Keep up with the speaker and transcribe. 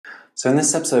So in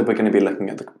this episode, we're going to be looking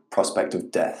at the prospect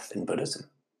of death in Buddhism.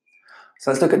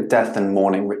 So let's look at death and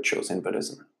mourning rituals in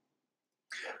Buddhism.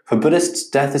 For Buddhists,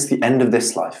 death is the end of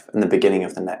this life and the beginning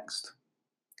of the next.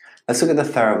 Let's look at the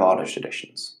Theravada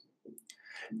traditions.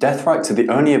 Death rites are the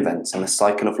only events in the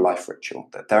cycle of life ritual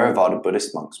that Theravada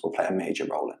Buddhist monks will play a major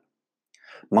role in.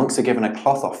 Monks are given a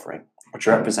cloth offering, which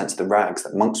represents the rags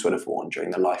that monks would have worn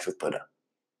during the life of Buddha.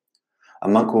 A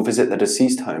monk will visit the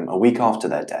deceased home a week after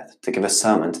their death to give a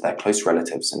sermon to their close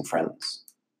relatives and friends.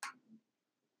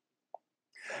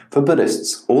 For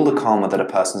Buddhists, all the karma that a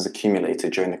person has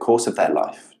accumulated during the course of their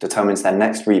life determines their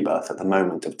next rebirth at the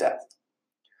moment of death.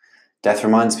 Death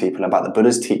reminds people about the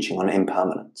Buddha's teaching on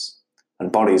impermanence,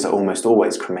 and bodies are almost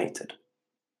always cremated.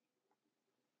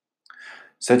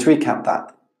 So to recap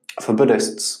that, for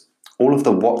Buddhists, all of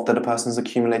the what that a person has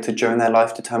accumulated during their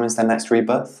life determines their next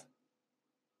rebirth.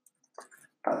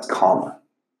 That's karma.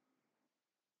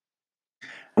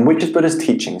 And which of Buddha's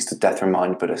teachings does death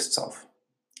remind Buddhists of?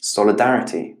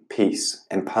 Solidarity, peace,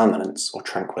 impermanence, or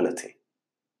tranquility?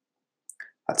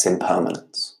 That's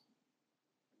impermanence.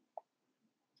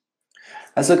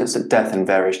 Let's look at death in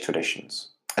various traditions,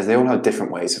 as they all have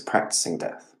different ways of practicing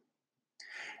death.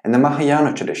 In the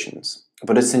Mahayana traditions,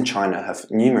 Buddhists in China have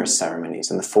numerous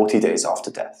ceremonies in the 40 days after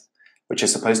death, which are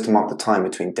supposed to mark the time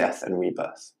between death and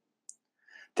rebirth.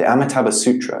 The Amitabha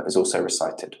Sutra is also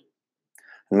recited,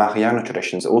 and Mahayana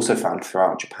traditions are also found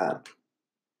throughout Japan.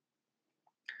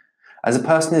 As a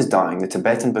person is dying, the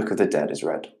Tibetan Book of the Dead is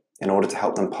read, in order to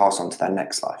help them pass on to their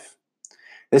next life.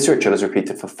 This ritual is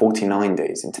repeated for 49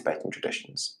 days in Tibetan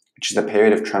traditions, which is the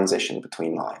period of transition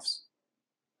between lives.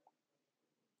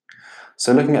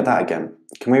 So looking at that again,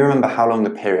 can we remember how long the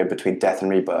period between death and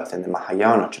rebirth in the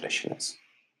Mahayana tradition is?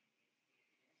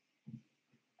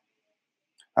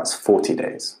 That's 40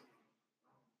 days.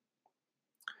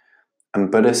 And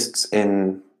Buddhists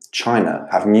in China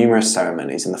have numerous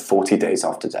ceremonies in the 40 days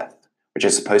after death, which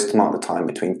is supposed to mark the time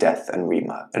between death and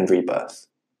rebirth.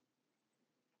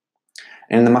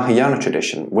 In the Mahayana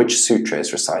tradition, which sutra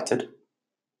is recited?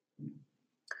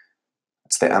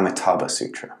 It's the Amitabha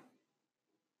Sutra.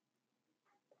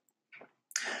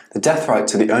 The death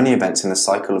rites are the only events in the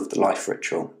cycle of the life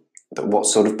ritual that what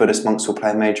sort of Buddhist monks will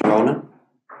play a major role in?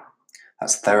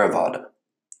 That's Theravada,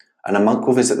 and a monk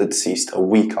will visit the deceased a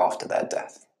week after their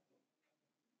death.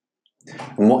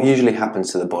 And what usually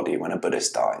happens to the body when a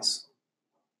Buddhist dies?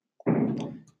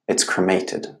 It's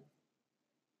cremated.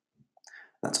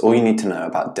 That's all you need to know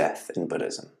about death in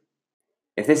Buddhism.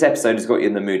 If this episode has got you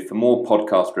in the mood for more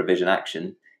podcast revision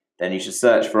action, then you should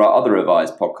search for our other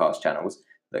Revise podcast channels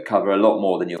that cover a lot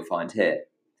more than you'll find here.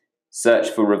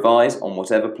 Search for Revise on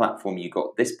whatever platform you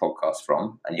got this podcast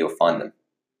from, and you'll find them.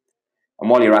 And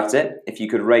while you're at it, if you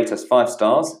could rate us 5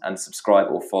 stars and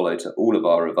subscribe or follow to all of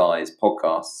our Revise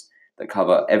podcasts that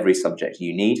cover every subject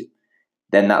you need,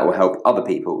 then that will help other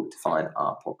people to find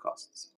our podcasts.